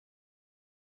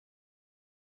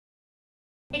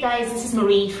Hey guys, this is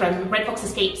Marie from Red Fox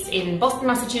Escapes in Boston,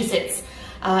 Massachusetts.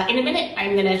 In a minute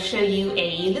I'm going to show you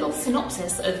a little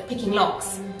synopsis of picking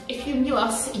locks. If you knew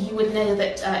us, you would know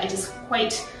that it is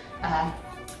quite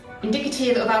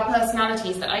indicative of our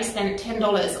personalities that I spent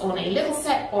 $10 on a little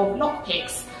set of lock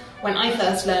picks when I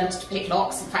first learned to pick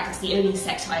locks. In fact, it's the only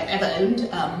set I've ever owned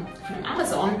from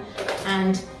Amazon.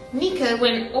 And Nico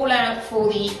went all out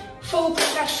for the full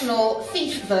professional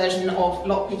thief version of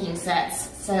lock picking sets.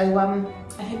 So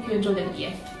I hope you enjoy the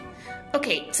video.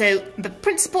 Okay, so the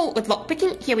principle with lock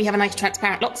picking, here we have a nice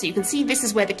transparent lock, so you can see this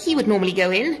is where the key would normally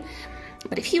go in.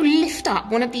 But if you lift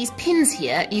up one of these pins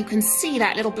here, you can see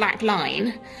that little black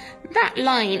line. That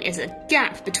line is a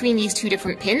gap between these two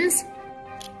different pins.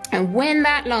 And when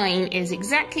that line is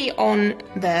exactly on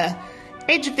the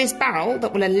edge of this barrel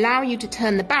that will allow you to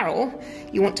turn the barrel,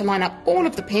 you want to line up all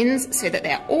of the pins so that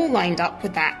they're all lined up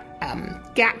with that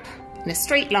gap in a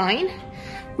straight line,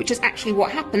 which is actually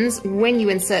what happens when you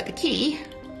insert the key.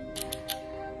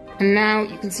 And now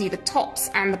you can see the tops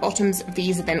and the bottoms of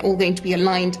these are then all going to be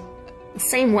aligned the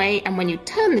same way, and when you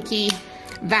turn the key,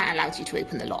 that allows you to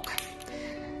open the lock.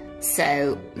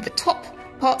 So the top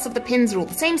parts of the pins are all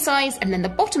the same size, and then the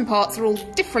bottom parts are all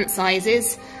different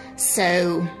sizes.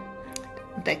 So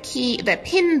the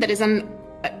pin that is on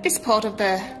this part of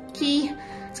the key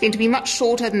is going to be much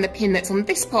shorter than the pin that's on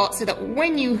this part, so that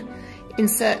when you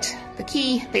insert the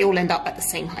key, they all end up at the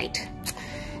same height.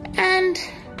 And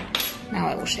now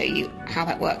I will show you how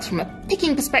that works from a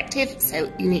picking perspective.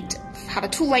 So you need to have a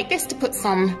tool like this to put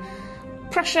some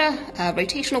pressure,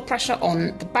 rotational pressure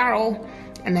on the barrel,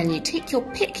 and then you take your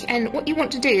pick, and what you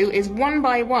want to do is one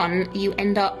by one you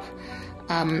end up,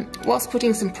 whilst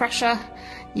putting some pressure,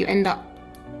 you end up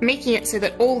making it so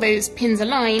that all those pins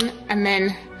align, and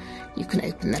then you can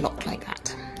open the lock like that.